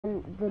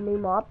the new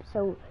map,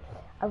 so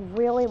I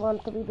really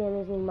want to be doing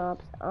his new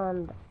maps,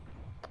 and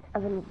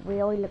I've been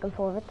really looking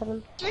forward to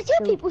them. I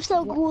think people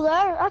still go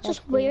there. That's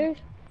just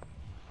weird.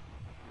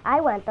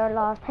 I went there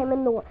last time,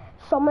 and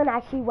someone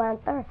actually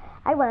went there.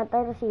 I went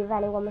there to see if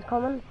anyone was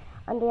coming,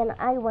 and then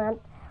I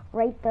went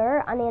right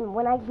there, and then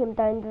when I came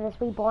down to this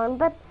wee barn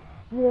bit,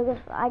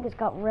 I just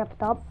got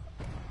ripped up.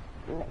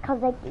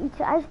 Because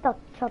I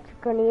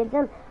chucked grenades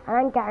in, and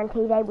I'm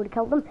guaranteed I would have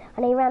killed them.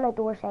 And he ran out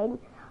the door side,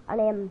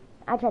 and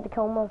I tried to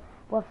kill him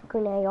with a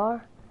green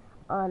AR,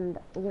 and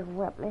he just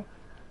ripped me.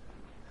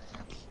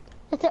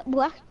 Is it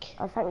work?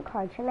 I was sitting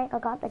crouching, like I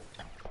got like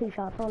 2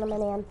 shots on him,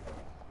 and then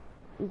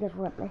he just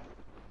ripped me.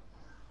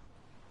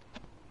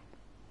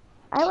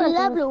 I went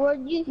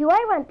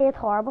to a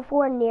tower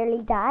before and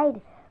nearly died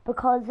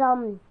because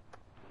there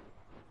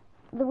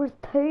was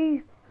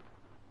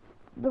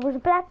a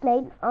Black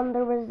Knight and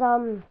there was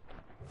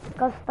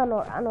Gus a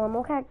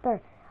normal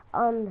character,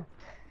 and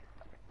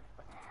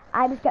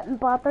I was getting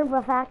battered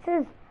with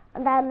axes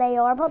and then they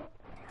are, but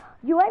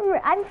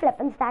I'm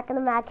flipping stacking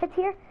the medkits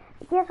here.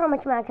 Guess how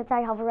much medkits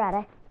I have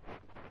already?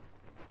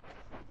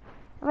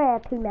 I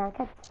have 2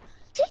 medkits.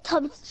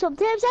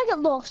 Sometimes I get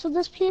lost in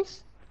this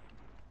place.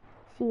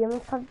 See him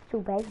because it's too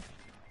big.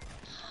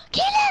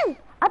 Kill him!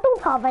 I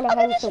don't have any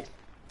houses.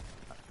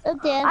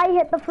 I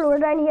hit the floor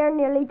down here and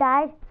nearly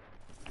died.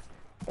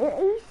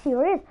 Are you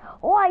serious?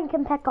 Oh, I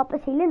can pick up a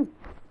ceiling.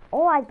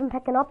 Oh, I've been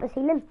picking up a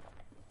ceiling.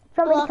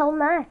 Somebody kill him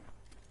now.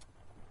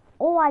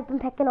 Oh, I've been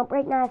picking up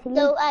right now a ceiling.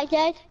 No, I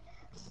did.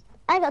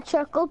 I got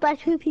circled by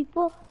 2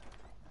 people.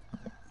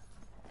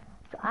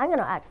 So I'm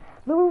gonna act.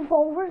 The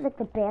revolver is like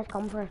the best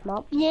gun for a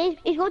mob. Yeah,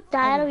 he's gonna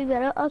die in a wee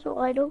minute, that's what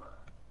I know.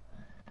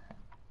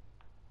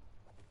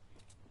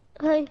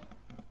 Hey.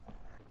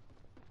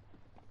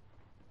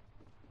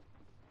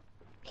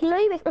 Can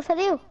you make the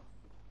video?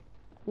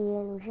 Yeah,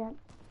 no shit.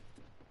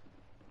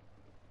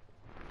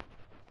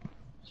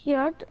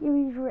 Yeah.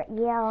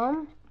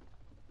 Yeah.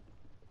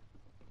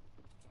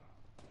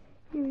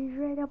 He's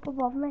right up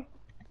above me.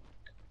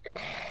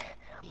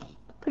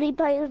 Pretty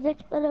by the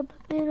next minute,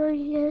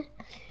 yeah.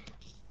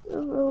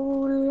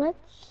 Let's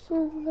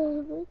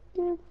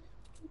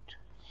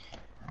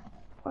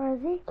where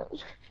is he?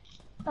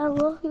 I'm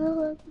walking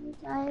over the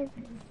dive.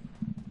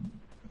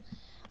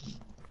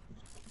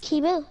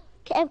 Kima?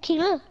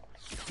 Kima?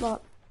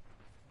 What?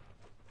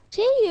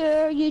 See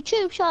your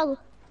YouTube channel.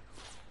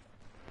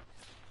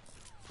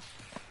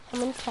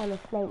 Someone's trying to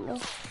snipe me.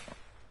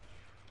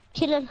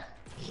 Killing.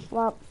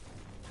 What?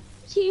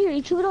 See your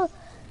YouTube channel.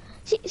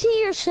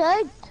 See your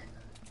sound.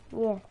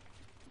 Yeah.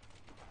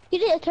 You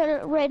need to turn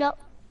it right up.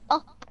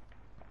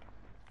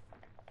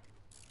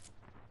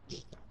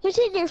 You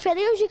see in your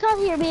videos you can't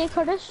hear me and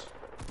Curtis.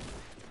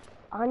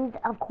 And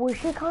of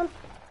course you can't.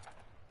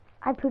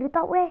 I put it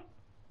that way.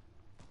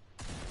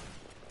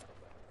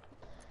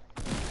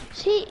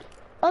 See,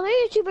 other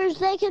YouTubers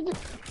they can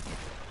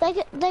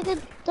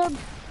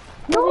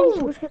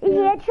No, he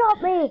headshot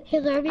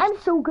me. I'm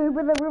so good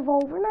with a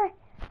revolver now.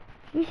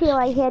 You see how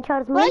I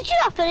headshot me? Why did you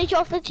not finish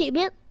off the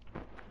teammate?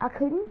 I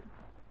couldn't.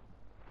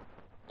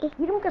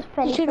 You don't just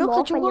finish them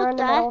off when you're in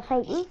the middle of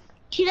fighting.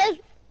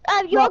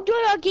 Young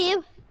join our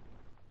game.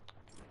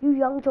 You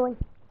young join.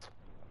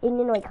 And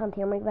you know I can't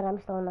hear me, but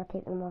I'm still not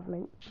taking them off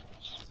me.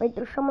 Wait,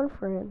 there's someone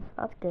friend.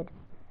 That's good.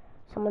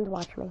 Someone's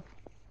watching me.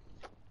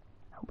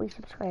 Hope we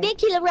subscribe. Big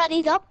killer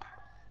ready's up.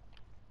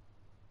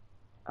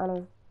 I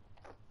know.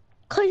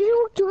 Cause you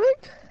don't do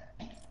it.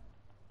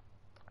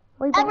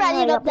 Well, I'm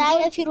ready up now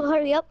if you don't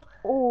hurry up.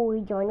 Oh,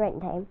 he joined right in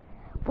time.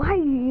 Why are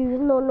you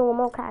using no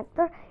normal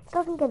character? It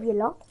doesn't give you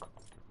luck.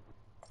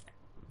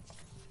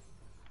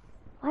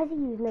 Why is he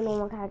using a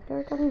normal character?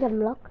 It doesn't give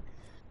him luck.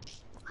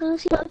 I don't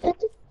see what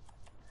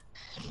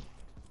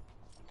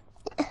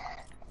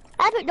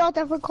I put no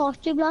different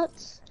costume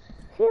lots.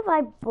 See if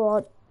I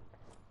bought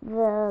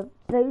the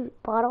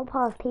bottle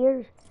pass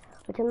tiers,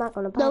 which I'm not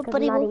going to buy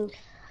because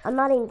I'm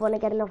not even going to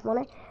get enough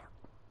money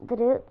to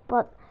do it.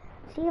 But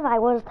see if I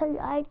was to,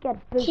 I'd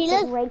get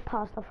boosted right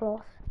past the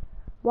floss.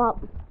 What?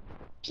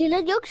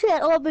 Keelan, you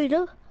said armored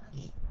him.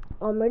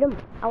 Armored him?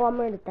 I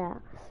armored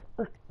that.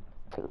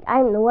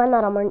 I know I'm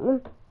not armored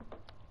him.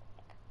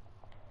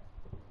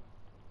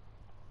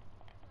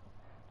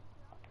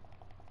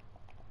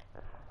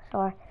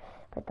 Sorry,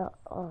 but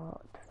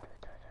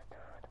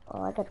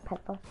I got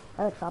picked up. I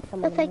would stop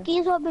someone. I think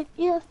he's on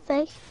your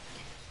face.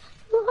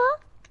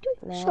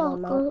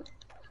 Chocolate.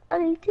 I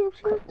need to.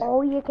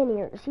 Oh, you can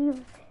hear. See if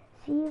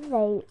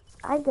they.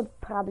 I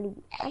probably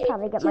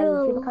get my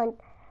YouTube account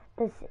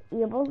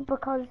disabled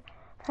because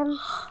him.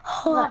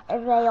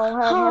 If they all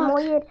heard him,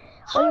 all you'd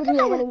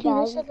hear when he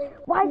dies.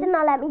 Why didn't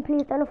I let me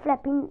place down a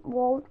flipping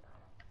wall?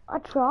 A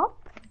trap?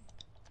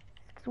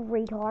 It's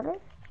retarded.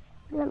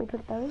 Let me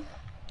put it down.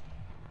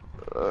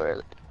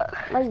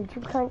 My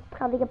YouTube account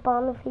probably get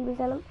banned if he was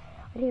in him.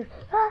 I'd hear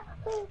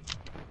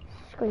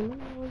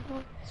screaming.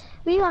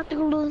 We have to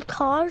go to the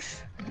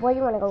cars. Where do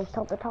you want to go?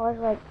 Top the towers,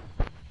 like.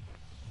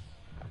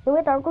 No,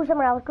 wait, don't go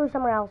somewhere else. Go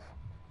somewhere else.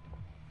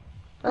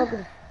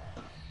 Okay.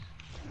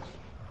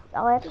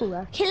 Oh, let's go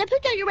there. Caleb,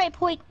 put down your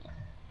waypoint.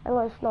 I'm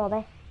going to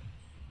Snobby.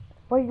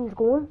 Where are you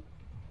going?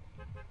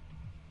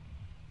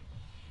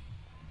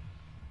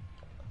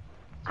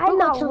 I'm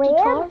not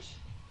red.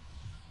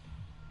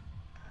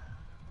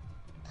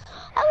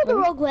 I went the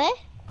wrong way.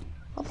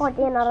 What part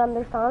do you not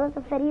understand? It's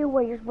a video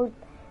where you're supposed,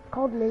 it's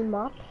called new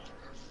maps.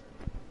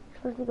 You're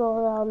supposed to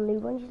go on new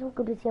ones. You don't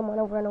go to the same one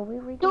over and over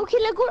every day. No,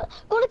 Caleb,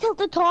 go to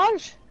Tilted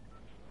Towers.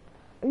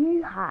 I'm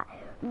in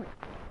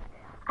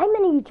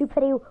a YouTube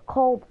video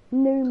called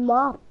New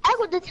Map. I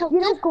go to Tilted.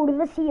 You don't go to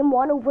the same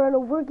one over and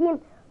over again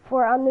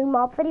for a new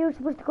map video. You're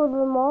supposed to go to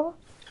them all.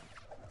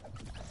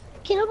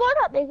 Caleb, we're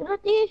not making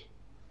it, dude.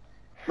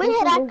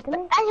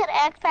 I had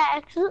X by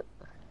accident.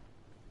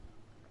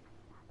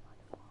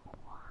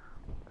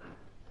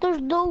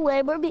 There's no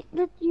way we're making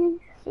it, dude.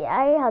 See,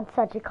 I had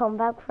such a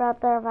comeback for that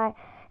there if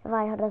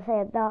I had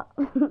said that.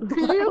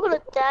 You're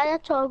gonna die,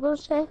 that's all I'm gonna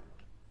say.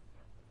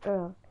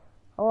 Oh,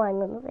 I'm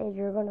gonna say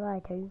you're gonna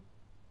die too.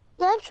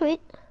 That's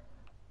sweet.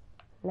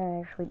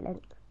 No, sweet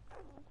lint.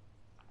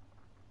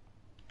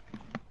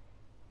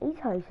 These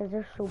houses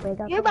are so big.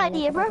 You're my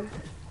neighbor.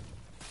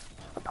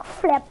 What the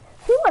flip?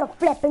 You wanna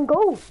flip and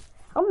go?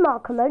 I'm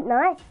not coming out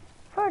now.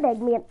 Fair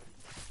egg, mate.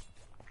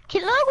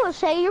 Can I go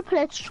say you're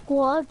playing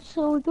squad,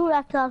 so we don't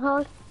act that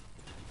hard.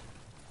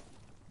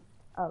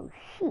 Oh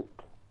shit.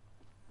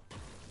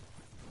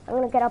 I'm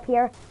gonna get up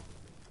here.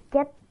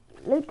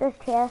 Loot this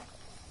chest.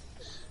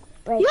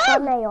 Right, yeah.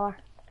 There they are.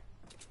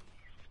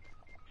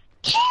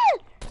 I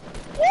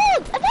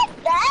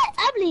think that,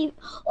 I believe.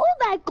 Oh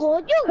my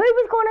god, you. Who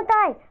was gonna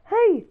die?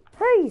 Who?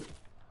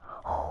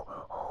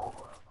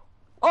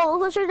 Oh,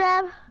 what's your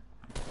name?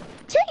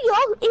 Take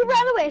Young, he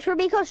ran away from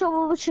me because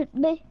someone was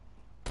shooting me.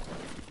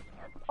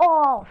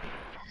 Oh.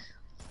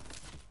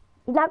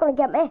 He's not gonna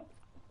get me.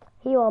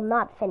 He will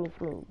not finish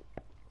me.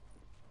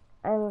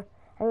 I'm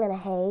gonna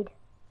hide.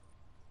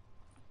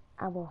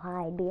 I will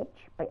hide,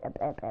 bitch.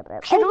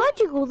 Hey, why'd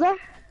you go there?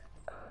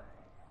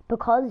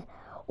 Because,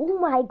 oh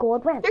my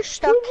god, man. You're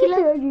stuck, you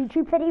do a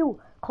YouTube video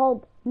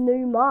called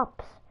New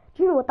Maps.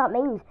 Do you know what that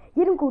means?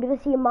 You don't go to the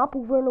same map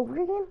over and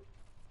over again.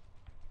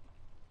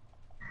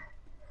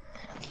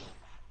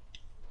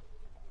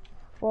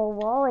 Well,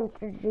 we'll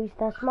introduce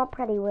this map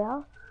pretty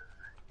well.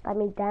 By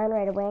me down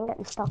right away and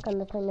getting stuck in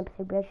between the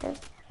two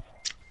bushes.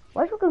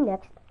 Where should we go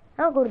next?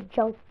 I'll go to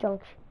Junction.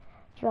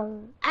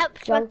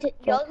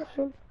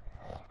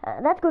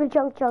 Let's go to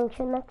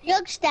Junction next.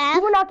 Young staff.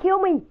 You will not kill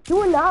me. You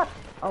will not.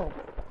 Oh.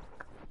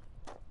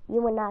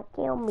 You will not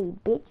kill me,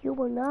 bitch. You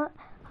will not.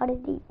 How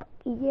did you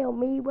kill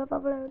me with a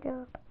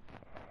blowjob?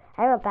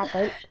 I went back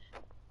out.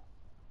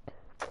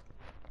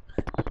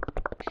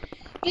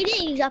 You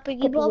didn't use up a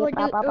keyboard when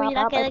you're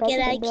not gonna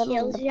get any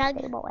kills, Young.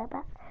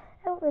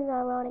 Everything's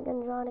ironic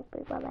and ironic,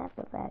 but I'm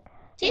after that.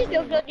 See if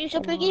you're gonna use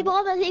up a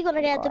keyboard, is he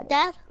gonna get them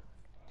dead?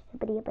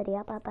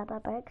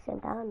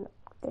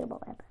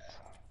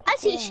 I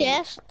see the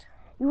chest.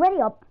 You ready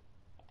up?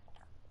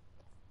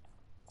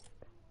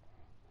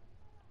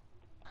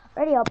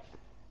 Ready up.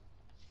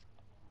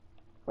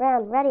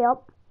 Ran, ready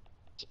up.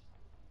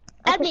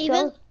 I'm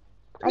leaving.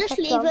 I'm just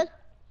leaving.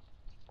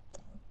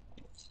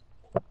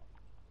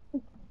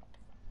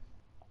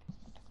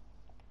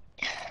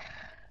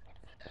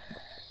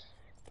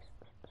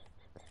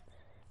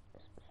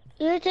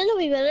 You're telling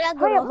me really?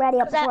 Hurry up,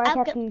 ready up before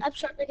I kick you. I'm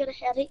starting to get a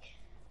headache.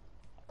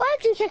 Why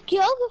did you kick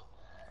Young?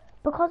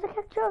 Because I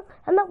kicked you.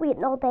 I'm not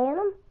waiting all day on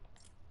him.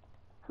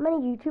 How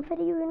many YouTube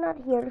videos are not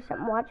here to sit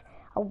and watch?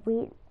 I'll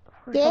wait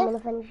for someone to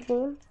finish the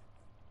game.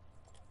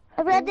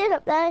 I ready it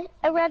up now.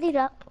 I ready it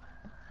up.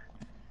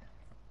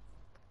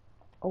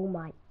 Oh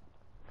my.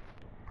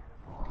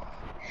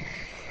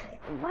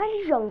 Why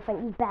does Young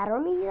think he's better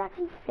than me? He's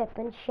actually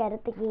flipping shit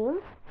at the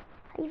game.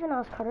 I even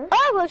asked her.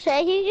 I will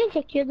say, he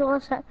kicked you in the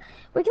last time.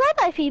 Would you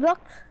buy $3?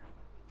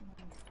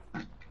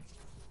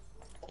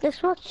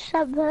 This much,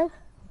 something.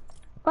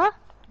 What?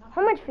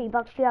 How much $3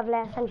 do you have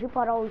left since you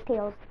bought all these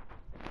tails?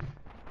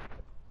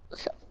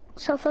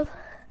 Something.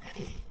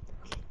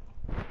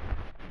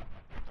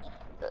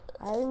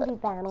 I didn't be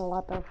buying a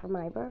lot though for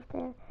my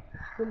birthday.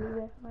 Give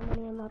me my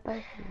money on my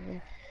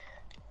birthday.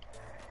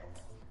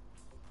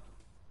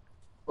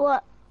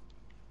 What?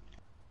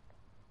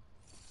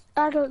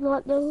 I don't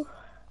know.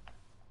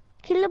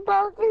 Kill a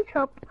ball and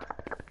chop.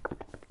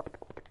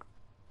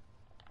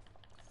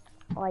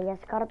 Oh yes,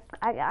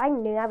 I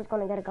knew I was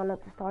gonna get a gun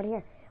at the start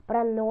here, but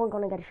I know I'm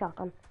gonna get a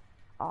shotgun.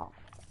 Oh.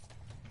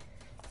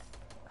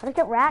 Gotta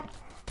get wrecked.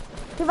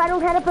 See if I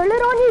don't hit a bullet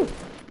on you.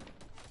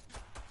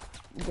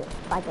 Just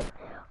like it.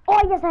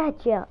 Oh yes, I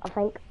hit you, I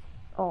think.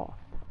 Oh,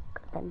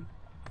 then.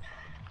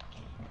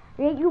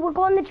 Right, you were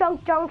going to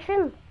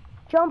junction.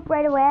 Jump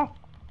right away.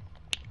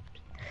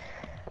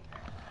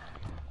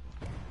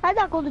 I'm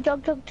not going to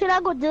junction.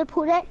 I go to the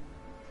pony.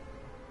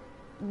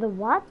 The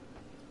what?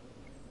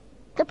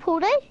 The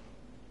pony?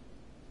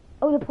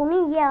 Oh, the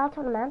pony? Yeah, that's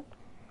what I meant.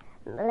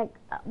 Like,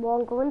 well,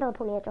 I'm going to the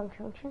pony at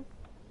junction.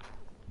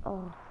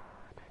 Oh.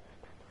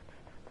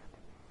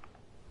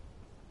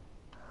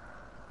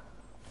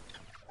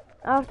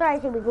 After I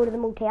say we go to the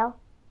motel.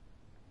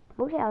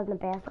 Mostly I wasn't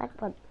the best, like,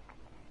 but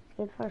it's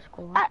good for a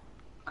score.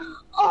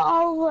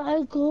 Oh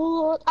my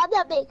god, I'm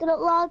not making it,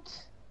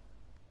 lads.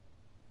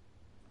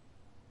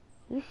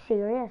 You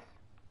serious?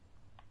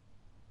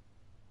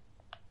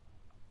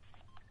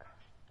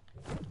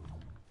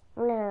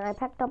 Yeah, I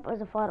picked up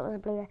as I thought it was a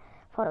blue.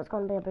 Thought it was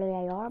going to be a blue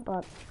AR,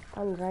 but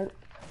turns out.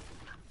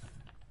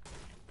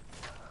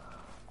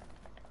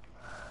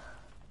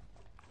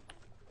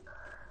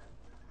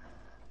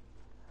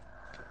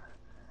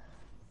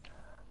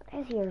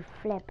 There's your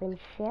flipping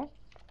shit.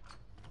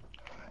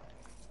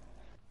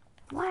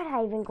 Why did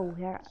I even go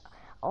here?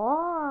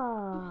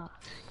 Oh.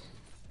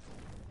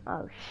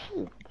 Oh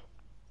shit.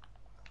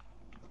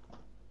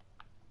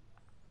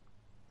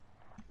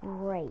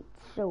 Right,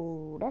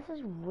 so this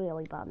is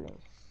really bad news.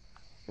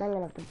 And I'm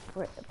gonna have to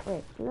break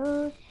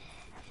loose.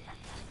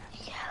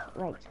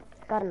 Right,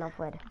 got enough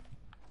wood.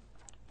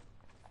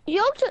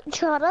 You don't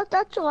shut up,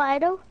 that's why I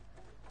know.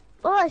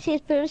 Oh, I see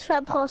his parents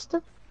from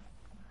pasta.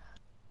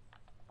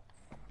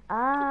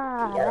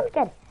 Ah, that's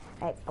good.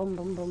 Right, boom,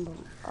 boom, boom,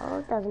 boom. Oh,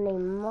 it doesn't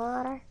even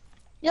matter.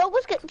 You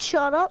always getting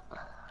shut up.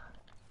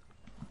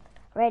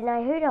 Right,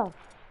 now who the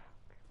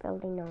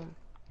building gnome?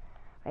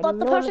 Right, But the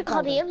gnome person is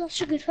can't building. aim, that's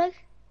a good thing.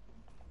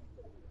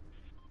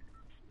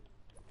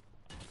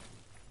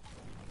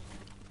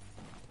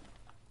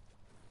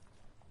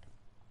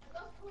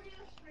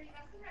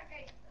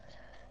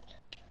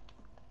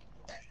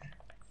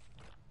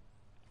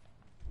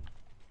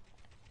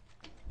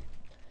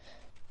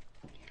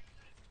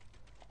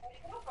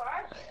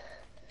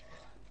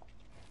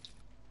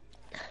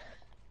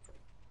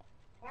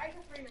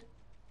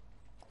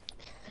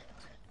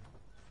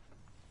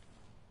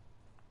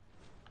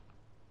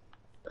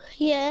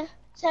 Yeah.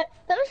 So,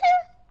 let me see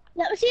it.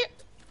 Let me see it.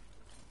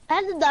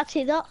 I did not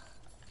see that.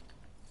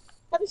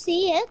 Let me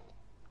see it.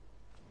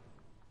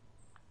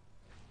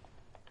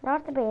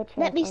 Not to be a chest.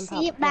 Let me on see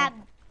top it,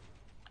 man.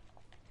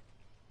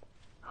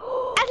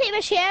 I think my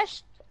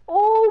shares.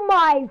 Oh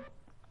my!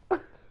 Give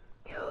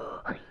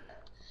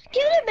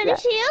me a mini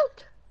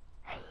shield.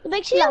 The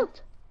big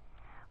shield.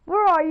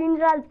 Where are you,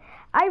 lads?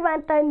 I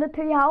went down the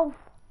 2 health.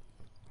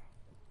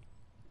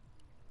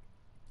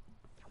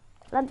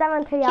 Lads, I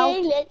went 2 health.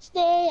 Okay, let's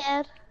stay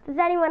at. Does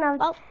anyone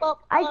else?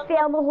 I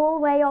fell the whole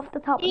way off the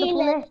top of the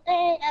pony. Let's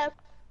stay at.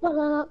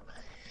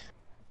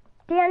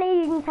 Do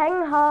any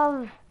thing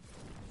have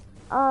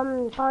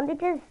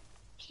bandages?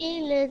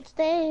 Okay, let's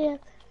stay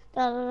at.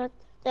 Da da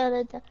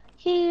da da.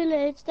 Okay,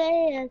 let's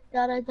stay at.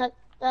 Da da da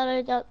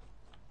da da.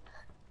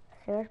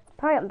 Sure.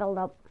 Hurry up and build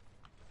up.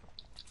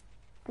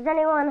 Does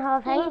anyone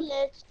have Okay, things?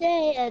 let's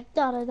stay at.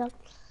 Da da da.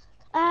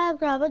 I'm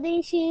grabbing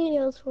these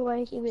shields for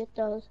my teammate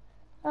does.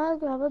 I'm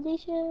grabbing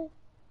these shields.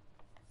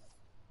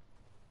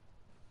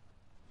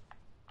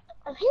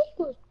 I hate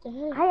what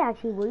the I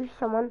actually wish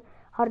someone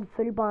had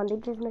full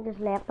bandages and they just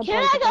left the Here,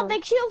 I got a on.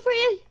 big shield for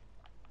you.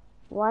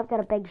 Well, I've got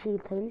a big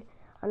shield too.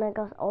 And I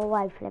guess all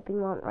I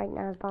flipping want right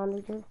now is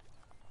bandages.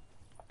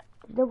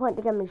 There's no point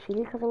to give me a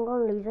shield because I'm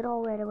going to lose it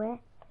all right away.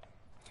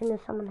 As soon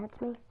as someone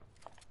hits me.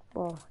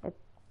 Well, it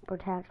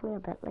protects me a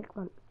bit like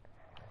one.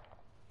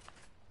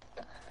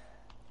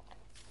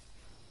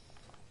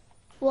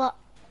 What?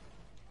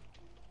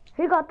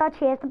 Who got that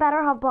chest?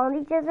 Better have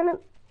bandages in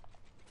it.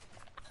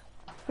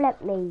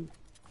 Flip me.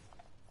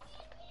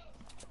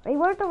 Right,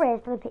 where's the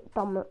rest of the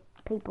dumb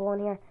people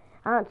in here?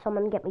 I want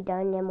someone to get me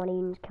down and then one of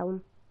you just kill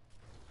him.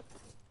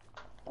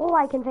 All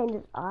I can find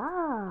is...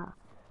 Ah.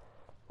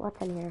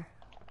 What's in here?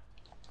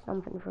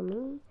 Something for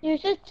me.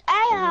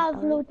 I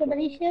have loads of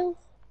mini shields.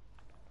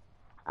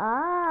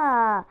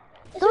 Ah.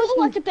 If someone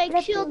wants a big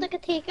shield, they can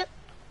take it.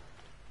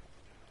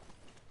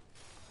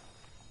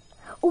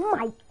 Oh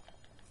my...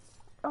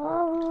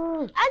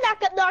 Oh. I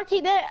knocked up our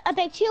teammate a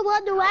big shield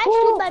on the way.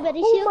 I my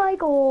mini shield. Oh my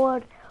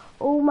god.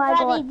 Oh my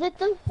god.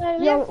 Little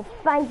Yo,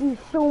 thank you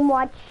so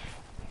much.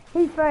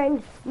 He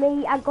found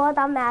me. I got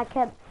a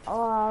medkit.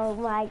 Oh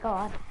my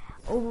god.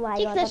 Oh my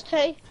god. Take this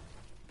too.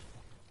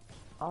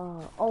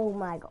 Oh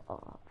my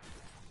god.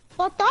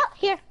 What that?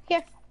 Here.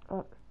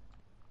 Oh.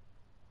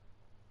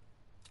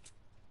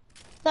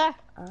 There.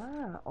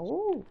 Ah,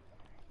 oh.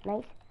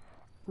 Nice.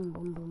 Boom,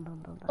 boom, boom,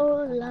 boom, boom.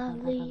 Oh,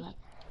 lovely.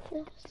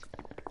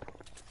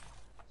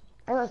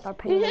 I'm gonna start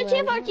putting You should see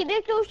if our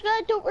teammate goes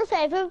to don't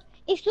revive him.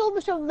 He stole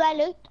me some of my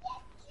loot.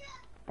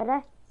 Did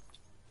I?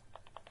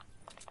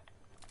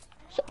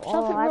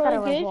 Something I got a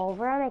really good.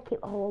 revolver and I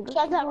keep holding So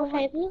I it. got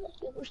revive him.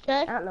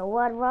 I don't know.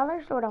 I'd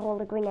rather sort of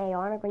hold a green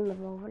AR and a green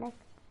revolver like.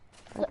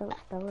 I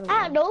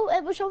don't know.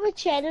 It was on my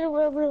chain and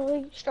a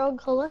really strong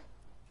colour.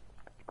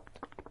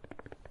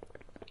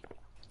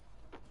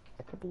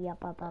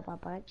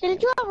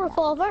 Did you have a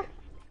revolver?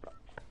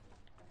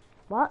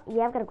 What?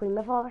 Yeah, I've got a green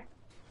revolver.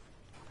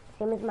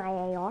 Same as my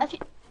AR.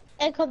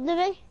 It come to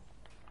me.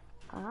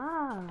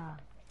 Ah.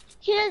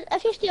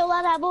 If you steal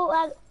that ammo,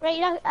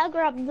 right, I'll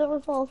grab the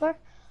revolver.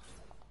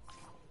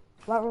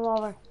 What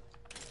revolver?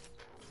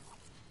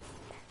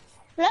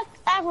 Look,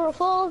 I have a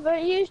revolver.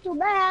 You stole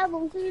my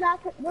ammo, so you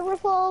not the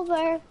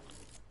revolver.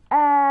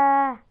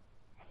 I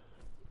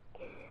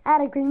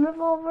had a green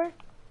revolver.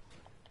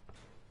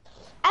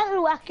 And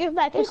gonna whack you with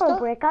my He's gonna pistol.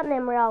 break it and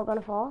then we're all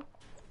gonna fall.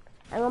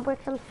 I'm gonna break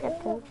some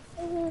shit too.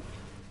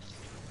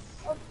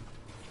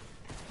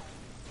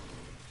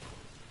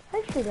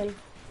 I'm shooting.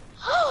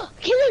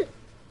 Kill him!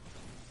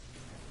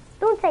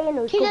 Don't say you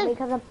no Kill scope him. me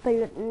because a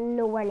bullet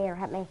nowhere near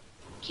hit me.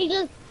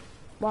 Kill him!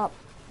 What?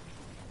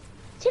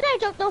 See that I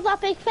jumped off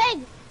that big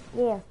thing?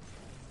 Yeah.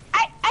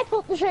 I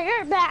pulled the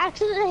trigger by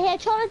accident and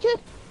headshot at you.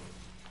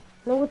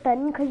 No, it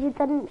didn't because you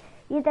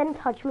didn't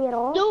touch me at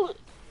all. No,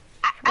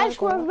 I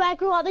swerved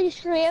back around the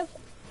scream.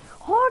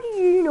 How do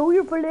you know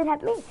your bullet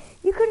hit me?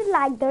 You could have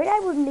lagged out. I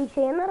wouldn't be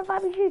saying that if I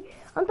was you.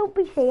 And don't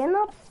be saying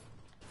that.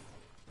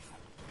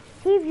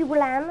 See, if you were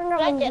landing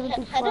around, you would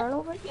be swearing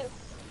over it.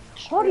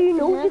 How do you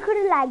know? You could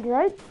have lagged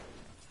out.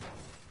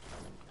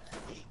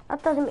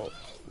 That doesn't mean...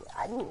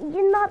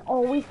 You're not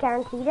always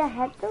guaranteed to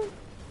hit them.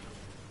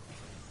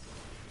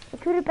 It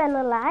could have been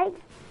a lag.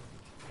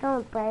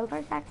 Someone's brain for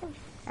a second.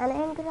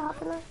 Anything could have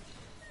happened there.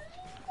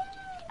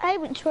 I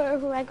would swerve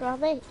over my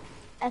granny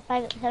if I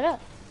didn't hit it.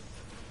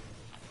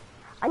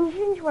 And you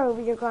shouldn't swear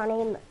over your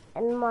granny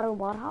no matter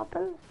what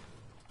happens.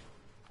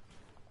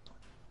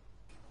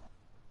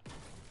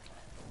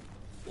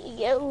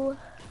 Yo.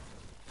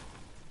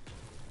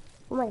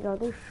 Oh my god,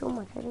 there's so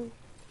much of these.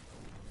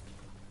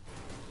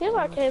 You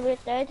are too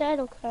dead, I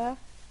don't care.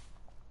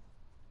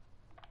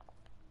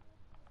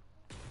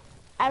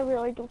 I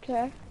really don't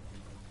care.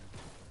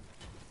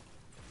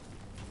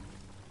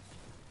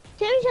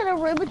 Timmy's in a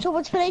room with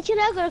someone's finishing.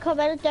 I'm gonna come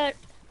in and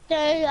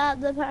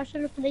down the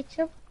person who finished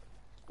him.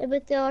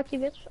 With the other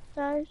teammates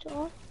there,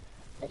 so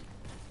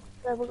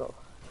there we go.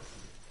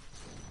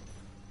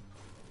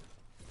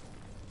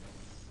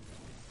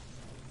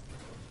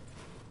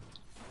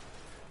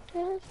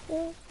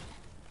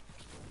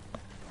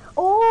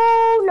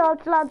 Oh, no,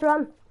 it's lads,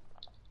 run.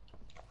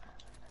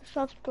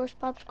 Stop sports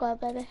pop squad,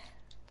 baby.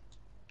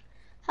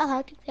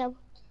 Haha, good job.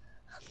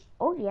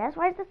 Oh, yes,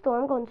 why is the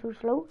storm going so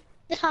slow?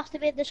 This has to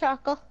be in the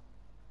circle.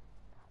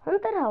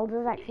 Haunted Hills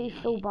is actually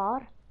so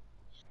bad.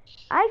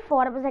 I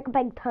thought it was like a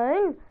big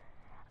town.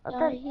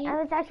 But it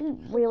was actually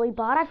really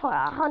bad. I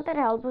thought Haunted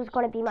Hills was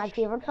going to be my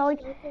favourite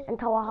village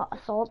until I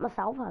saw it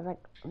myself. I was like,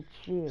 oh,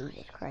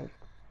 Jesus Christ.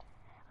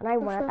 And I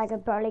went, I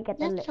could barely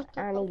get any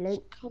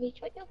loot.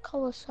 What you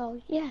call a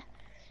song? Yeah.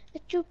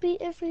 It should be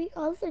every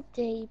other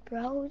day,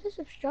 bro. This is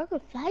a struggle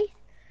of life.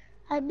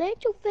 I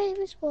made you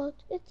famous one.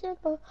 It's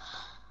simple.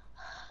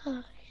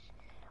 Well,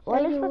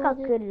 at least we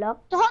got good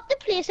luck. The haunted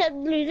place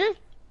in looted.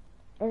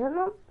 Is it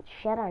not?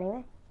 Shit,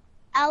 anyway.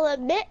 I'll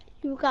admit,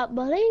 you got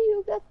money,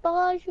 you got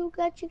bars, you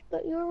got chicks,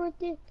 but you're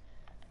with it.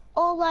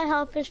 All I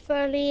have is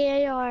fairly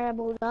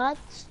ARable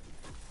nuts.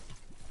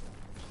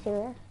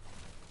 Serious?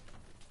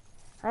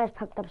 I just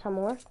picked up some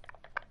more.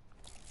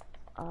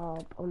 Oh,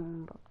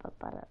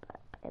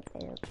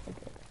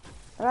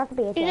 that's to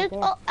be it.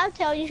 I'll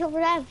tell you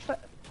something. I have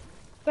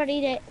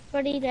 30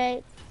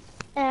 days.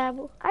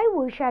 I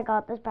wish I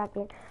got this back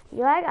in.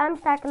 You like? I'm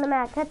stacking the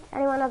mag kits.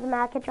 Anyone has a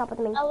mag kit, drop it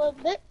to me. I'll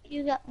admit,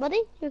 you got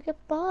money, you got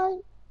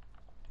bars.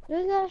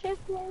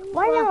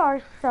 Why do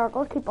our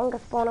circles keep on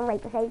spawning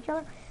right beside each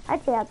other?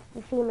 I'd say that's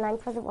the same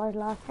length as it was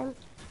last time.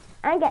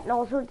 I'm getting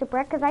all sorts of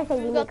brick because I say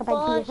we make a big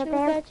base at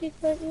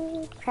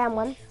them. Try and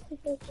win.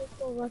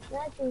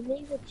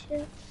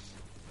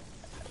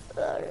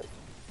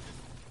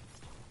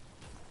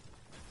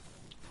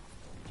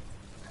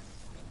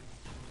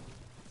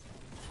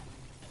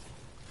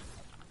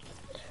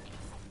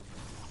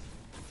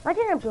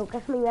 Imagine I broke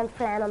us and we went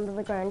flying under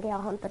the ground to a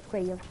haunted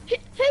grave.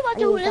 Who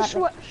wants to win this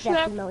like,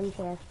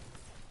 slurp?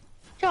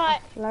 Try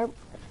it. Slurp.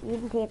 You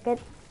can take it.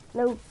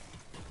 No.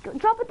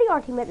 Drop it to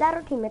our teammate. Let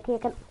our teammate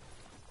take it.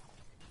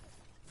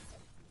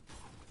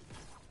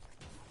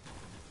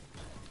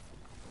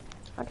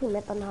 Our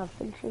teammate doesn't have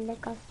full shield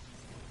like us.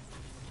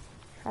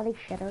 Are they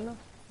shit or not?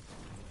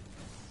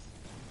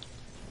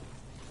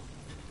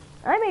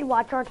 I might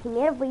watch our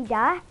teammate if we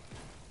die.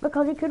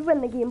 Because he could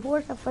win the game for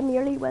us if we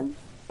nearly win.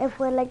 If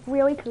we're like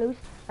really close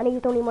and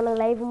he's the only one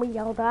alive and we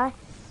all die.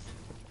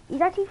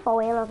 He's actually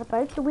following us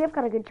about, so we've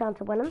got a good chance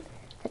of winning.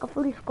 It's like a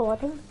fully squad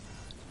team.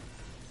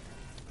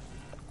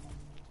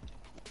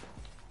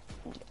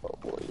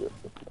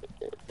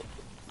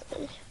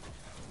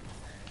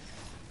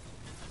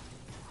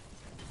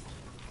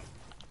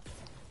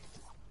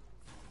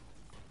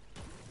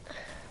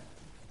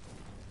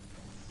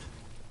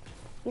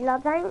 You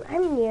lads,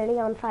 I'm nearly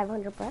on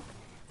 500 bricks.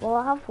 Well,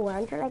 I have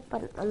 400, like,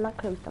 but I'm not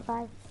close to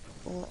 5.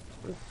 Well,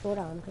 I'm so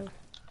damn close.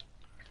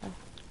 So.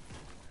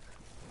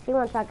 See,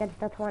 once I get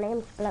to 20,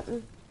 I'm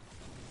splitting.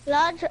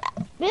 Lads,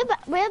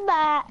 we're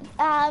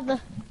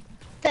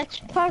that's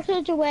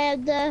person to wear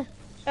the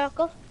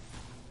circle.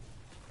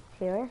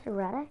 Serious?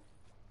 Already?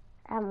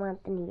 I haven't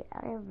went to need.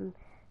 I haven't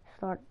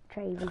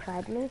even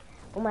tried to move.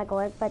 Oh my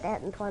god, by the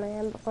 8 and 20,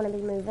 I'm going to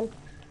be moving.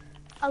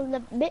 I'll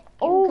admit.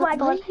 Oh my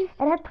god, it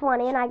hit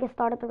 20 and I just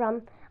started to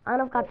run.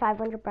 And I've got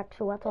 500 bricks,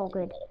 so that's all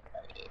good.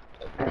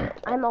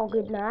 I'm all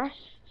good now.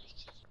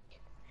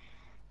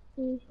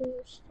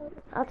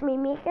 That's me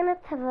making it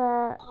to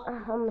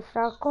the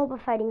circle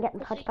before getting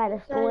touched by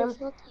the storm.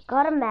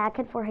 Got a mag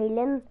kit for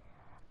healing.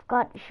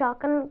 Got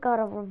shotgun, got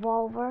a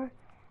revolver,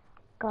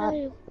 got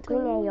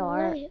green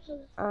AR,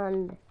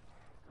 and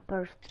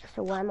burst,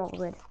 so I'm all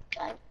good.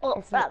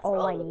 This is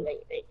all I need.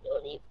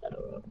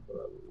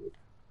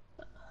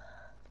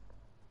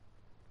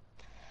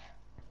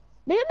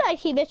 Maybe my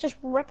teammates just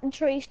ripping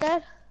trees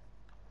dead.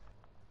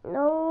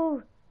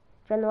 No.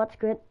 Do you know what's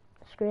good?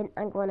 Screw it,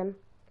 I'm going in.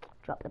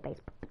 Drop the base.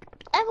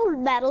 I have a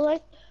medal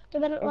out. The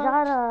minute Is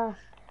that a...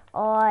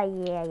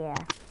 Oh, yeah.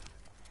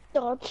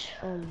 dodge.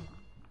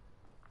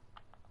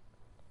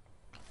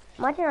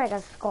 Imagine I got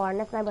a scar on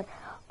this and I went...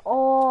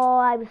 Oh,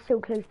 I was so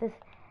close to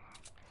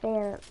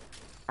saying...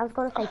 I was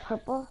going to say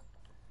purple.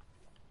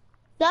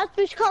 That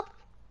boost cup.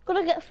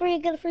 Gonna get a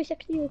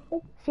 360.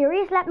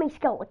 Serious? Let me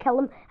kill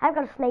him. I've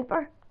got a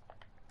sniper.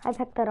 I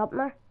picked that up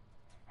now.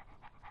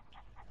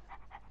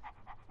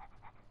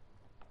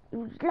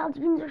 Lads,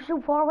 you are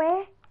so far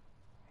away.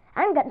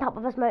 I'm getting top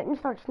of this mountain and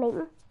start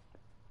sniping.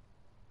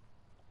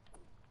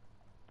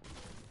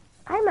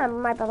 I remember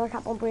my brother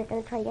kept on breaking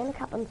a tree and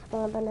kept on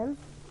spawning in.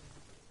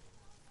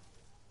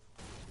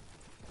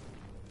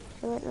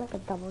 So it like a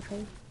double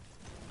tree.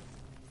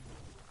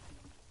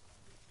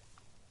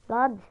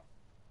 Lads.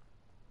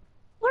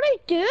 What are you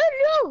doing,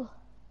 no?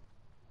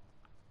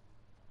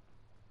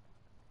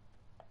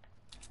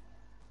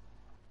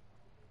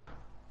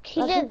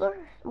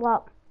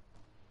 What?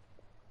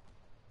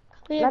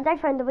 Lads, I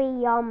found the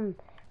wee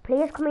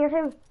place. Come here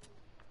too.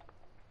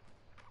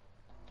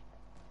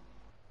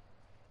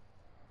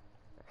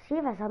 See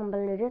if I haven't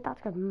been looted.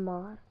 That's good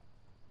mad.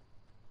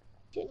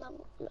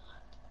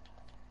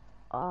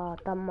 Oh,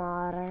 the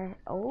matter.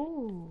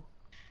 Oh.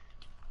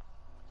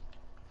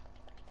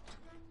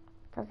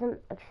 Doesn't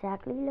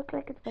exactly look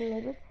like it's been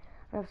looted.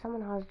 And if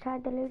someone has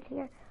tried to loot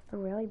here, they're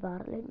really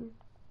bad at looting.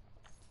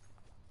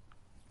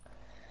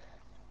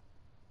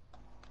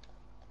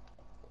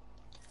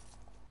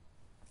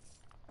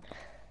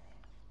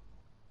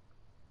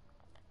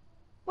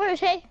 Where is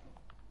he?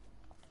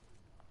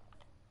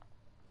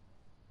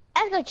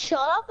 I got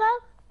shot up, man.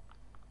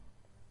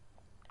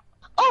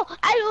 Oh,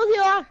 I know who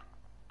you are.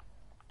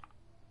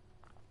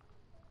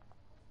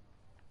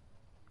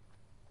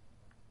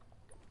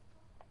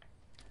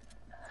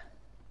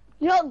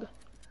 Young,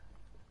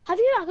 have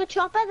you not got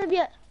shot by them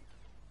yet?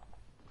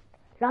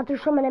 Lads,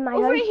 there's someone in my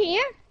house. Over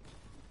here?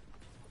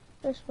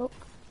 There's smoke.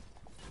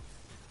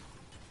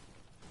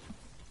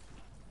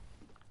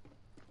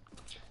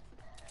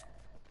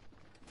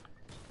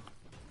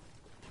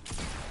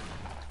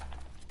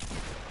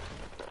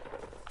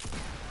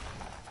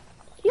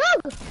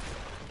 Young!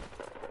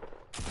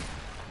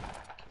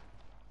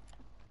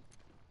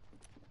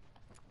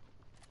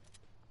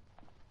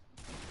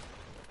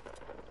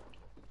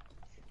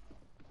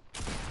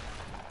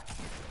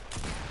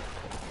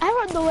 I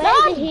run the way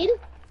to heal.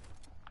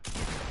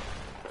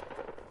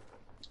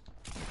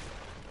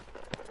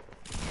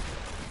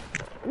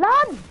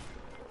 Lads!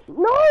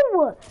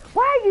 No!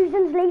 Why are you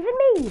leaving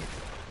me?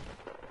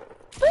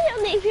 We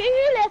didn't leave you,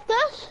 you left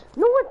us.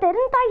 No, it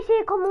didn't. I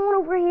say come on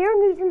over here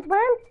and you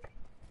went.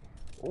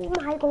 Oh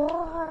my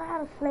god, I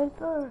had a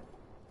sniper.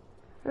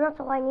 And that's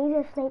all I need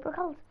is sniper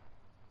kills.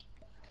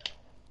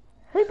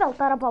 Who built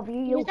that above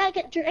you? You gotta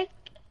get drink.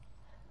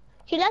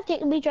 You're not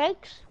taking me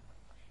drinks.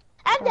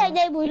 I'm dead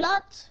now, we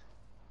lots.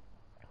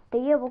 Do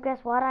you? Well,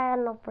 guess what? I had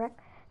enough brick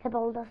to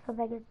build us the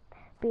biggest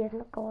base in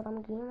the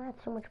goddamn game. I had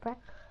so much brick.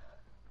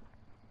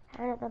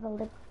 I had to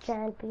build a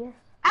giant base.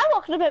 I'm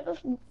walking about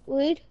with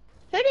weed.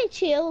 Who needs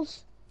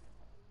shields?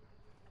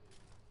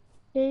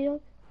 Yeah.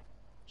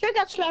 Sure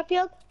got slurp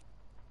you.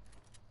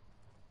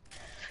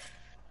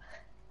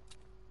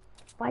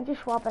 Why'd you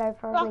swap it out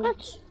for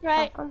rockets?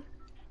 Right. Shotgun?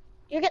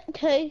 You're getting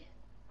 2.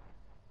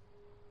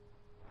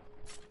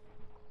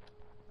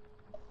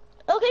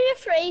 Okay, you're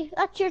free.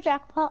 That's your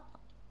jackpot.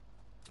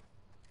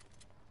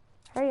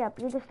 Hurry up,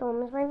 you just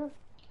stole this rifle.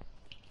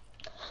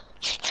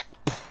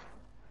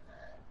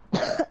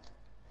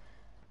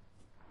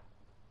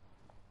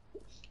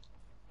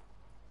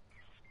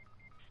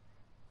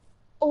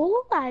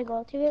 Oh my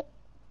god, dude.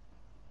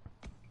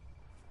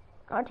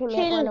 Our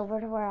teammate went over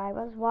to where I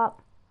was. What?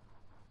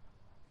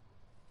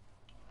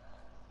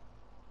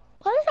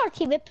 Why does our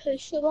teammate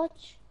push so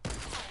much?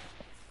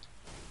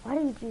 Why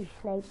did you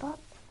snipe up?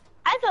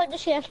 I found the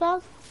safe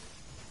log.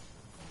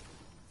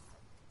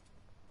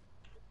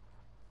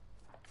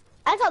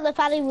 I got the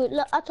fatty wood,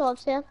 look, that's all I'm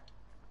saying.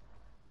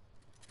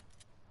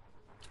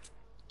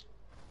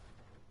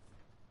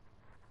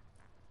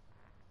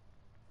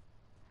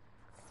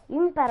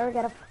 You better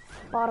get a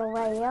bottle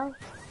radio.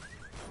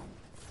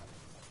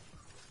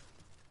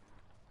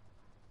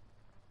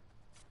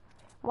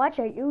 Watch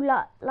out, you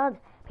lads.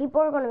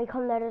 People are going to be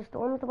coming out of the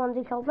storms, the ones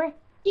who killed me.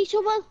 See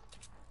someone?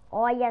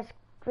 Oh yes,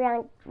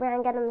 Ryan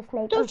getting the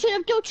snake. Don't shoot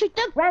them, don't shoot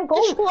them. Ryan, go.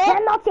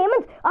 Ryan, not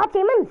Simmons. Not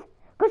Simmons.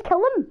 Go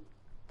kill him.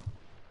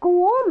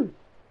 Go on.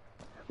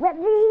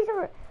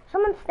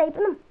 Someone's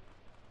sniping them.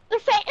 They're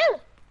fighting.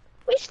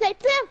 We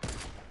sniped them.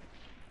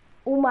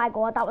 Oh my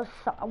god, that was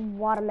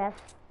what a miss.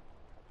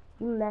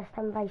 You missed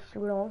him by so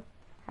long.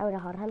 I would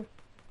have had him.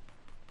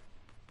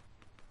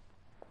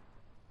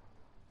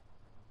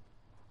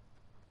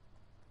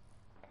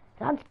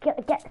 Lads,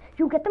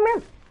 you get them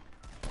in.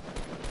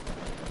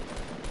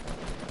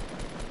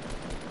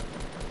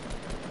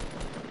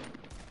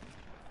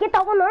 Get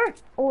that one there.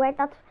 Oh wait,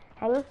 that's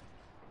hanging.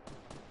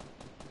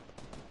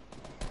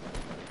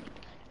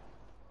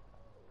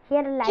 He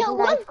had a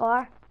legendary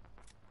score.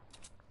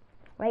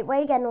 Right,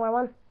 where you getting another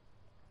one?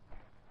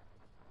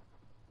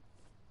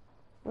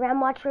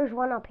 Ram watch, there's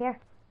one up here.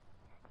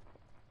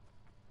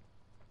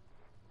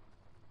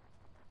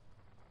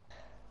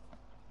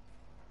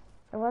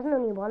 There wasn't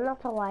only one,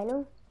 that's all I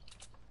know.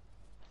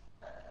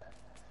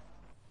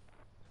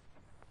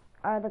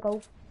 Or the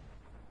go.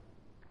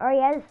 Or he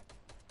is.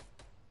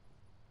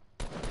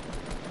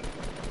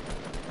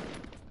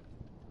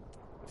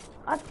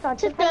 That's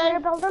such a thing you're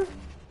building.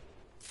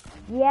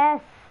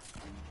 Yes.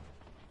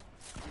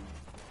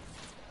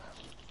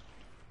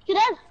 Get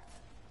in.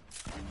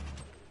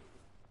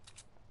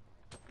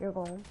 You're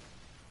going.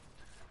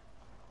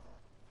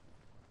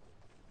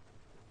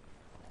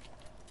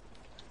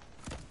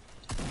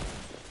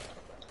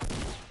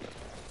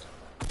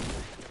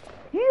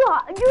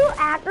 Your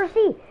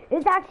accuracy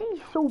is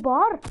actually so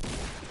bad.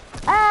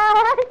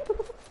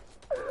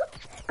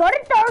 Got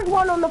it, there's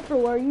one on the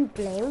floor, you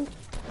blamed.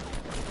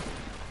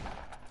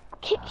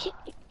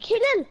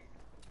 Killing.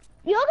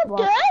 You're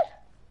good.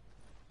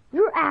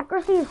 Your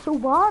accuracy is so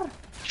bad.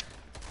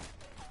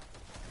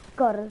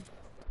 Got it.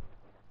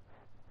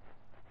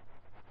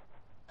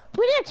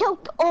 We didn't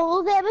tilt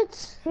all them.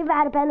 See, if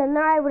I had been in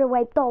there, I would have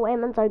wiped all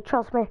women's out,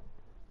 trust me.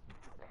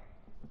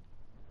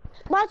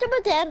 Imagine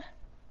I did.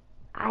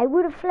 I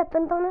would have flipped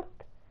and done it.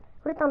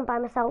 Would have done it by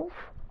myself.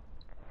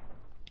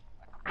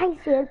 I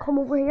said, come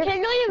over here. Can I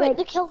know you like, make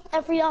the kill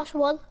every last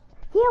one?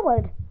 Yeah, I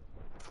would.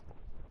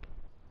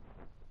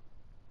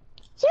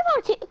 See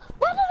why did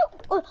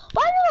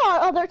our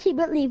other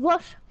teammate leave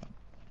us?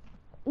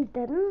 He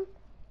didn't.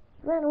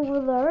 He went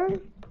over there.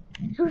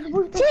 He was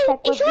supposed to See, stick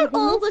he with should have the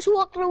all of us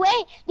walking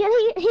away. Then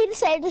he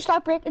decided to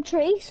start breaking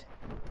trees.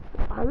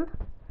 And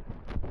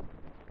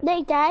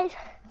They died.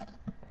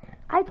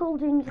 I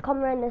told you to come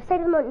around this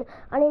side of the mountain,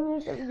 and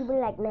then you were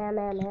like, nah.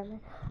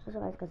 That's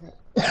what I was gonna say.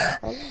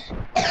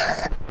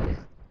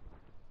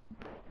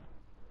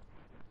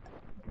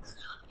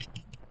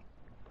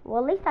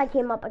 Well, at least I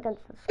came up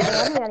against the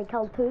squad and I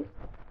killed 2.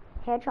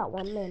 Headshot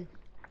 1 then.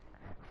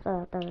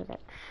 So that was it.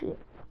 Shit.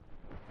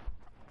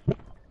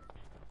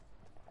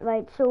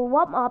 Right, so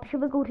what map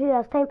should we go to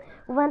this time?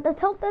 We went to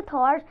Tilted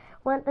Towers,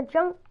 went to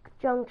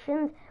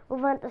Junctions,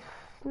 we went to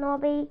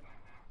Snobby,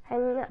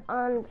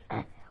 and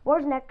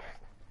where's next?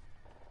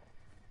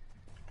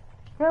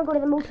 We're gonna go to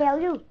the motel,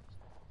 you.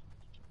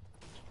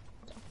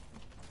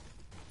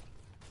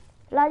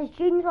 Lads,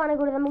 students wanna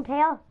go to the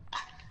motel.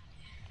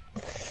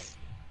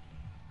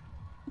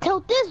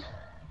 Tilted?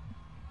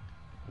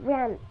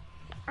 Ran,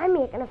 I'm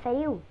making a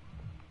video,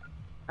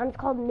 and it's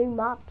called New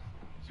Maps.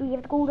 So you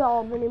have to go to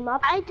all the new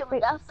maps. I don't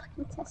know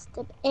fucking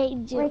tested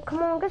angel. Wait,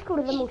 come on, let's go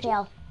to the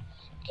motel.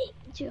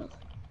 Angel.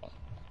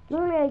 No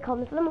one really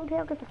comes to the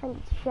motel because I think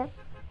it's shit.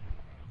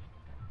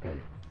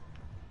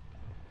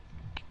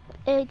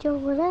 Angel,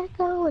 when I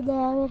go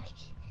there,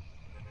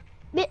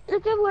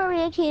 look at where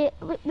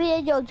me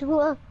and John's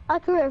going. I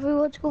can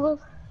everyone's going.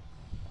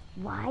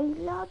 Why,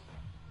 lad?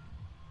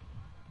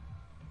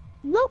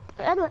 Nope,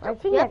 I don't know. I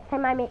see next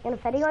time I'm making a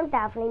video, I'm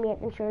definitely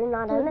making sure you're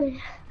not in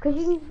it. Because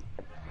you can,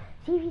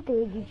 see if you do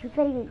a YouTube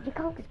video, you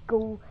can't just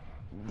go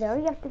there,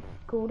 you have to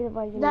go to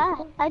where you need to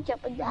go. I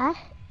jump and die.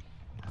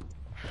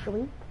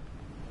 Sweet.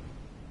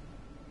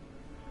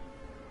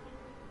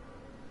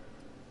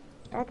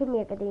 I can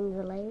make it in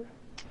alive.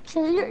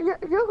 So you're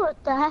gonna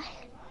die.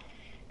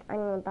 I'm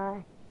gonna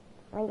die.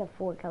 I can get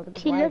 4 kills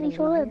before She I literally leave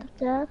told here. her to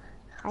die.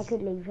 I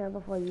could leave here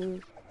before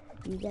you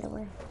get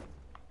away.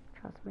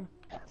 Trust me.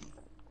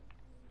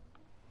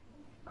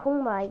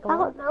 Oh my I god.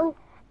 don't know.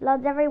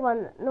 Lads,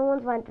 everyone, no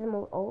one's went to the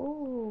moon.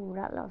 Oh,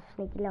 that little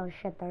sneaky little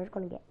shit there is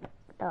gonna get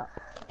fucked up.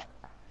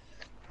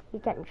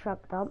 He's getting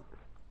trucked up.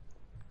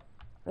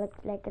 Looks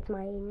like it's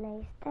my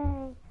nice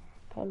day.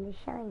 Time to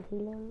shine,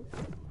 healing.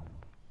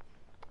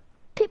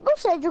 People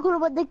said you're gonna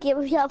win the game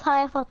if you have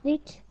high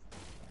Fortnite.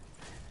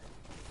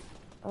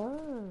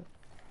 Oh,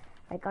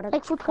 I got it.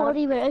 Like for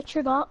 20 minutes,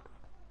 you're not.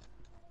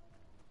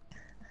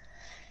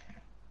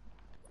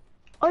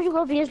 Or you're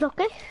gonna be as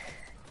lucky.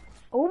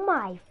 Oh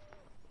my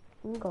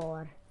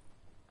god.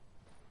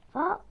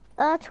 Oh,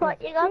 That's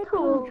what you got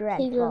to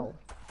dreadful.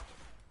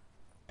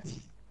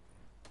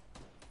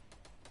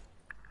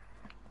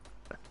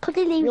 Could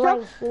they leave You us?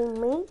 ain't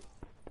seen me.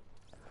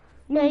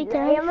 No, you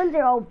can't. Diamonds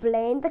are all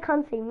blind. They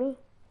can't see me.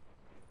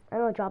 I'm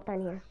gonna drop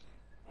down here.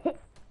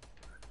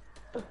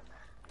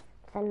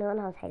 So no one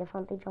has hide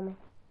advantage on me.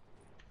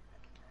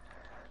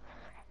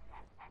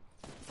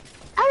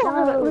 I don't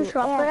know if it was No,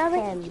 drop, but I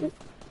F10. think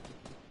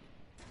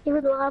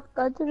even though I have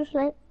guns in the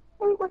night.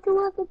 Hey, what you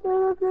want to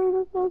do? Play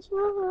the first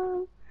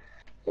one.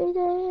 Hey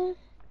there.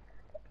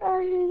 I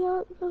don't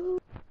know. Well,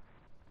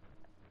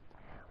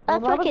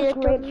 That's that what was a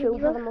great show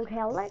for the kid.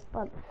 motel, like,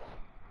 but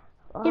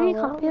Give me a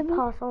we'll copy of it.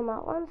 pass on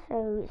that one.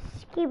 So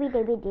skibby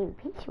dibby doo,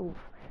 peace off.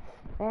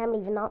 I'm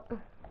leaving that.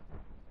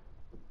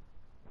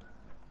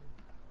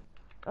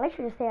 I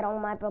should have stayed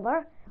on my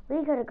brother.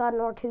 We could have gotten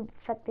our 2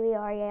 victory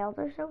RELs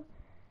or so.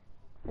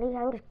 At least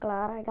I'm just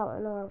glad I got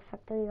another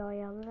victory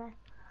REL today.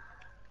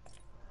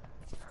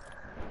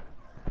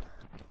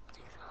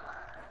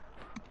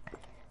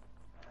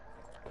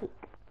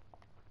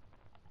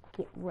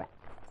 Get wrecked.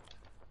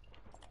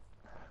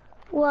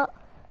 What?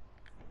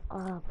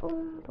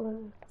 Boom,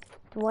 boom.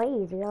 It's way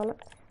easy on it.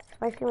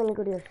 Especially when you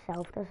go to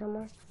yourself to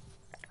somewhere.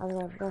 I don't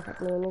know if you're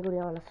like me and you go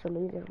on a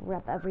solo, you just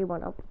rip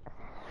everyone up.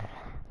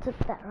 It's just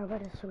better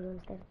about a solo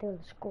instead of doing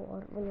a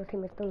squad when your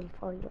team is doing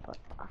for you, but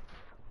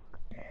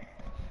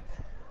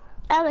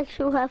Alex,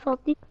 you have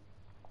 40.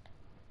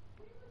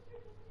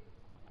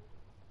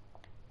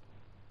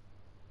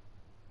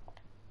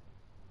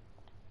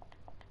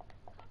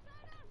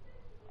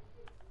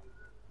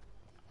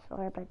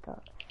 sorry about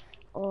that.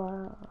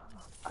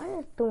 I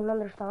just don't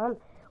understand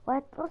why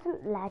it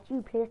doesn't let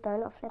you place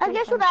down a flip. I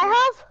guess what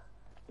I have?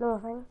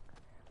 Nothing.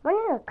 When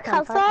you get a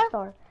campfire at the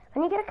start,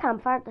 when you get a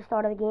campfire at the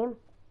start of the game.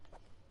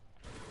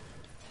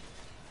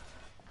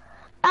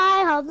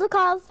 I have the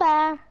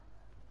campfire.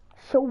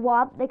 So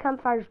what? The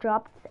campfires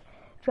drop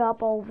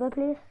all over the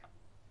place.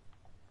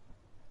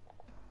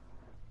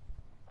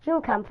 You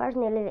know, campfire's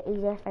nearly the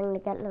easiest thing to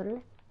get,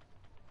 literally.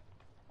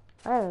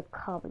 I have a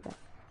copy that.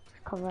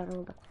 Just cover it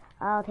over.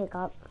 I'll take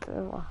up.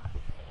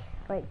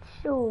 Right,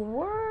 so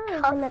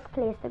where's the next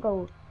place to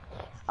go?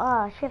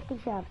 Shifty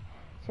Shafts.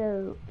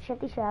 So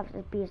Shifty Shafts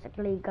is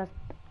basically got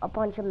a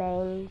bunch of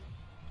mines.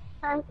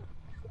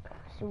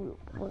 So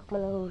we're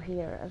gonna go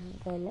here as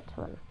the next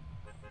one.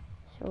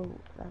 So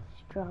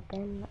let's drop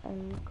in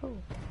and go.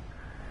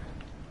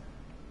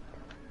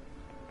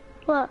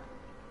 What?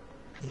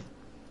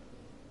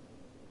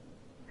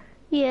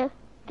 Yeah,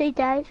 they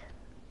died.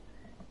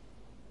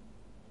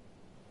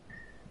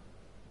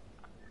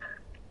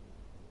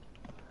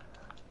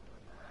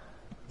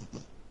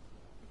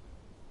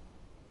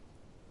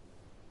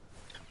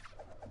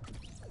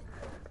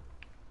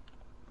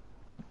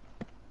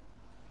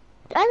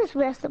 I just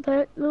messed up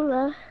it,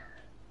 Lula.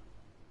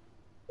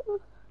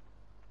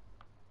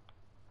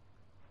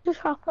 Just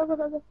hop over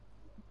the.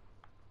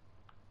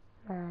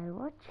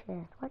 Watch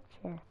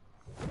it.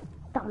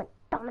 Damn it.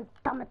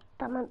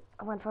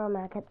 I went for a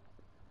market.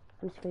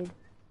 I'm screwed.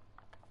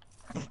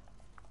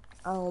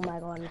 Oh my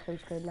god, I'm so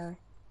screwed now.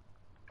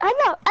 I'm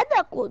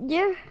not good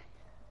there.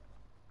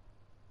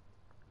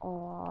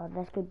 Oh,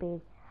 this could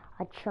be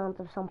a chance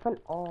of something.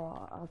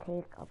 Oh, I'll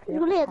take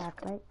Really, a it's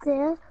pack, right?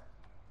 there.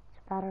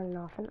 It's better than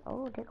nothing.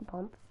 Oh, take a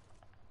bump.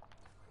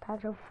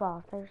 That's so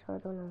fast there, so I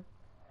don't know.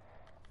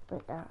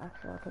 But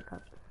actually, I'll take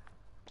up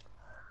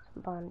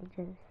some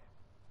bandages.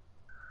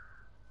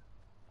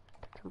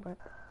 Take some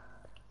bricks.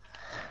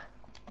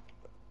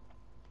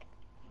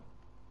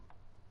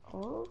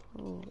 Oh,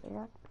 is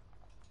that?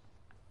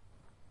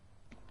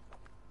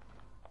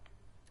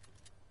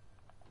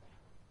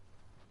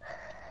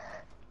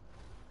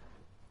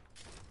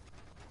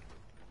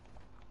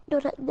 Do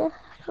that there,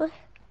 actually.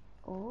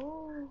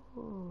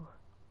 Oh,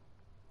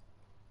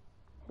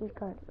 he's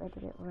got ready to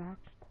get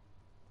wrecked.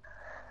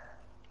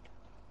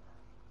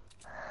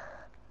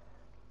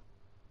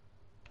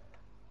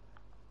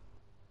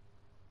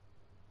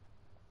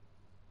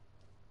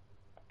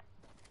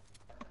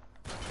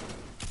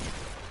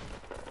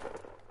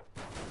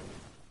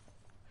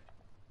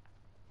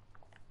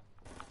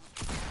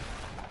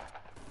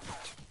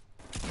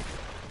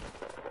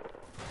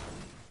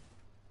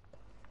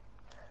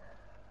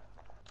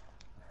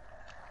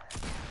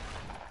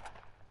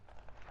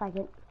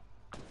 Faggot.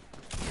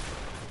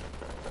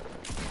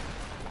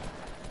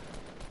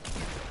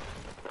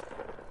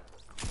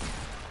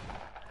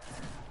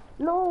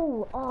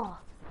 No! Oh!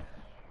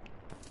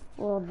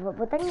 Well,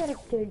 the thing that is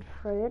good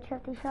through the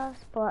Shifty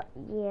Shafts, but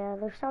yeah,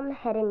 there's some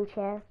hidden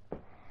chests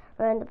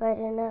around about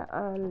in it,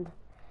 and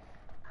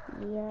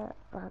yeah,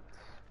 that's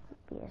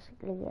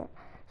basically it.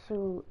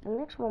 So, the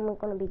next one we're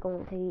going to be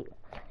going to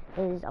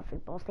is a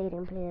football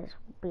stadium place,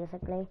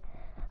 basically,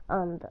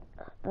 and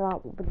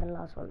that will be the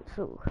last one.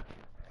 So, let's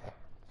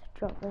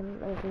drop in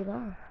and do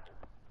that.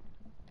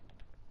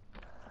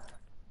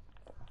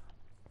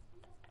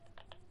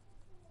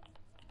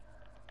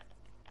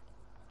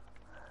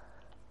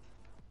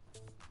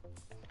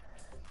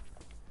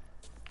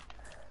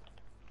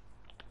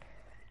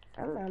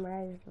 I remember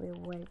I used to be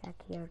way back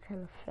here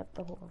trying to flip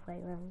the whole way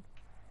around.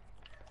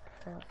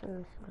 So as soon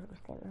as we were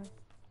standing there.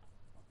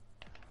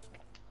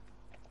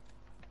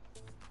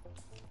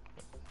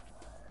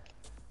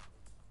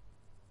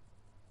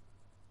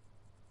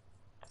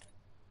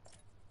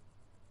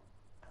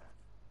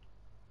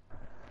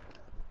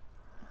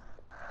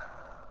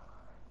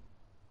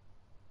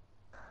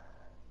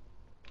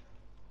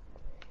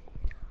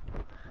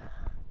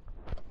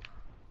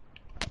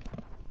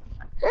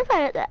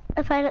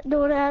 If I don't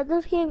know that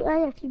this game, I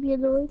have to be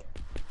annoyed.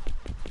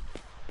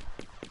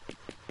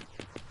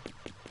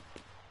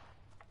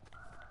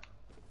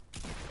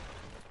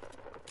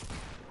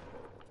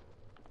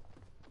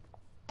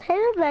 I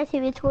don't like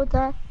TV told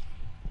that.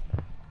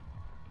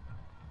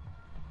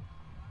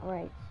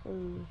 Alright,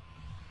 so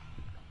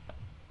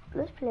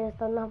this place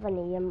doesn't have a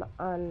name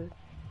and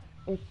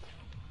it's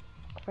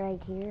right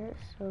here,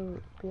 so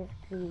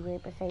basically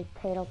right beside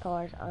Tidal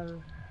Towers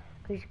and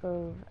Goose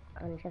Grove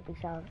and Shifty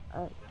South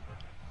and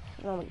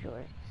Snowy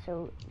Shores.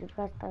 So you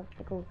first have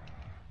to go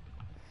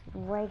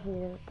right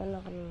here, doesn't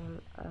have a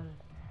name, and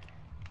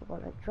we're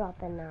gonna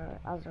drop in there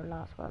as our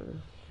last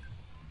one.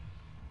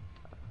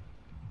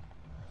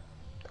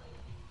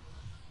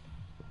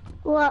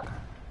 What?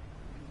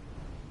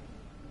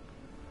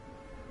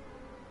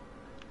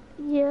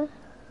 Yeah.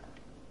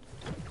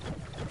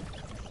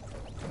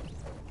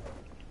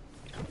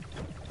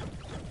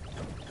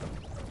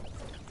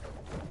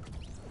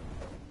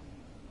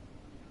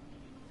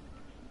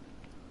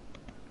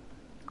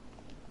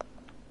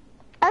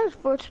 There's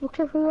sports books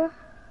everywhere.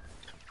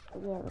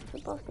 Yeah, the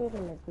football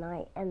stadium is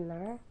now in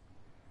there.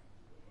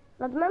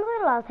 Like, remember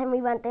the last time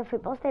we went to the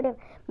football stadium,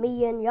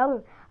 me and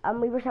Young,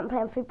 and we were sitting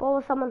playing football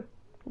with someone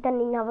who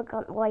didn't even have a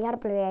gun. Well, he had a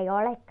blue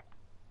AR, like.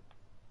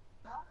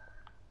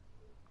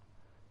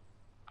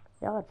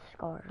 Yeah, it's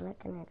scars,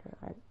 like, and it's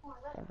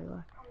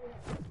everywhere.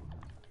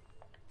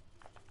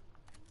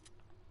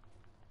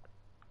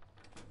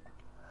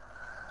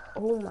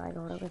 Oh my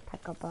god, I could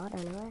pick up that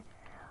anyway.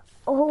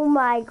 Oh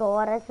my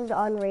god, this is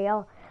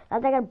unreal.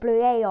 That's like a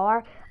blue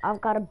AR.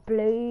 I've got a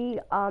blue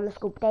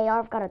scoped AR.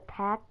 I've got a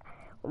tac.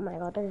 Oh my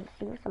god,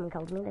 see if someone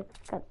killed me. They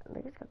just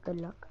got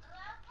good luck.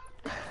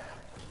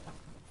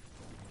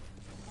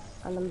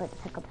 And I'm about to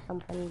pick up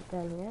something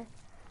down here.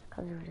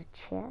 Because there's a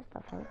chest, I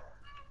think.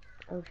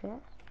 No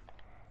chest.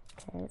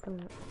 Okay,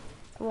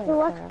 So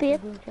what's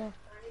bait?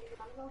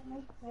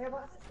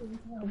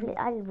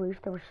 I wish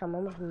there was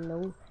someone with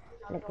no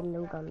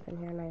guns in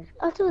here. And I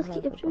thought it was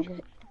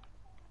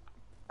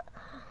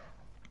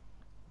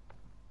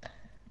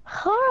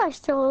how are I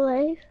still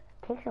alive?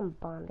 Take some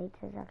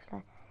bandages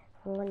actually.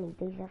 I'm gonna need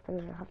these after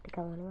I have to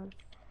kill anyone.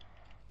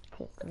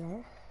 Take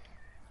this.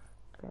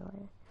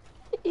 Anyway.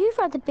 You've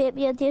had to bait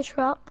me into a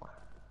trap.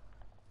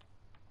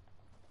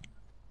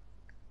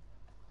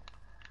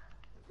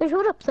 There's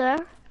one up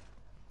there.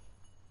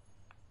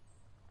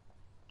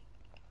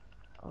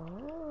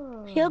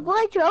 Oh. Here,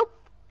 my job.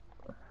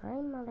 Hi,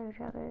 mother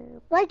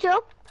trucker. My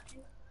job.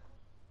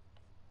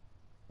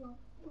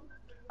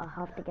 I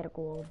have to get a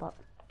goal, but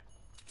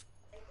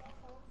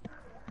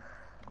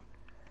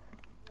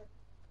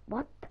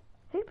what?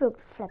 Who broke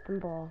the flipping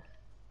ball?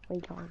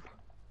 Retard.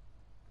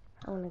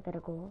 I wanna get a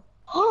goal.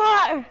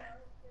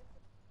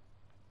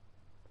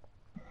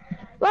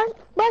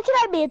 Why should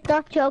I make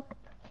that joke?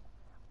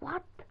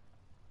 What?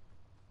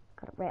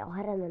 Got it right. I'll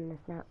hit him in the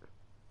snap.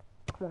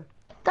 Come on.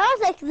 That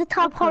was like the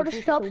top Okay, hardest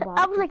he's jump. so bad,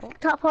 That was like people.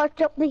 the top hardest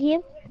jump in the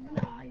game.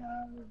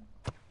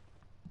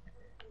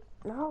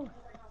 No.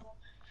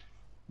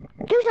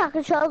 2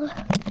 seconds, Sean.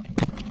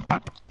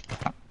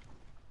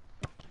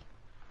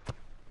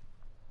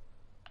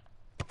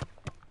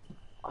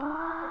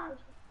 Oh.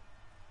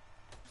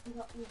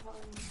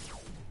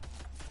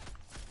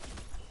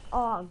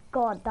 Oh,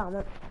 god damn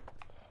it.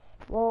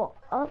 Well,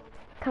 I'll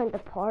count the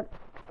part,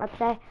 I'd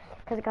say,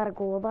 because I got a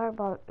goal there,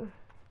 but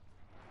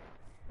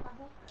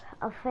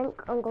I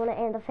think I'm going to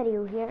end the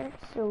video here,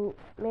 so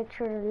make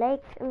sure to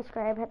like and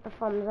subscribe, hit the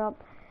thumbs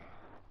up,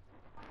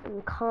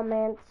 and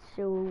comment,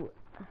 so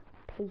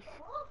peace.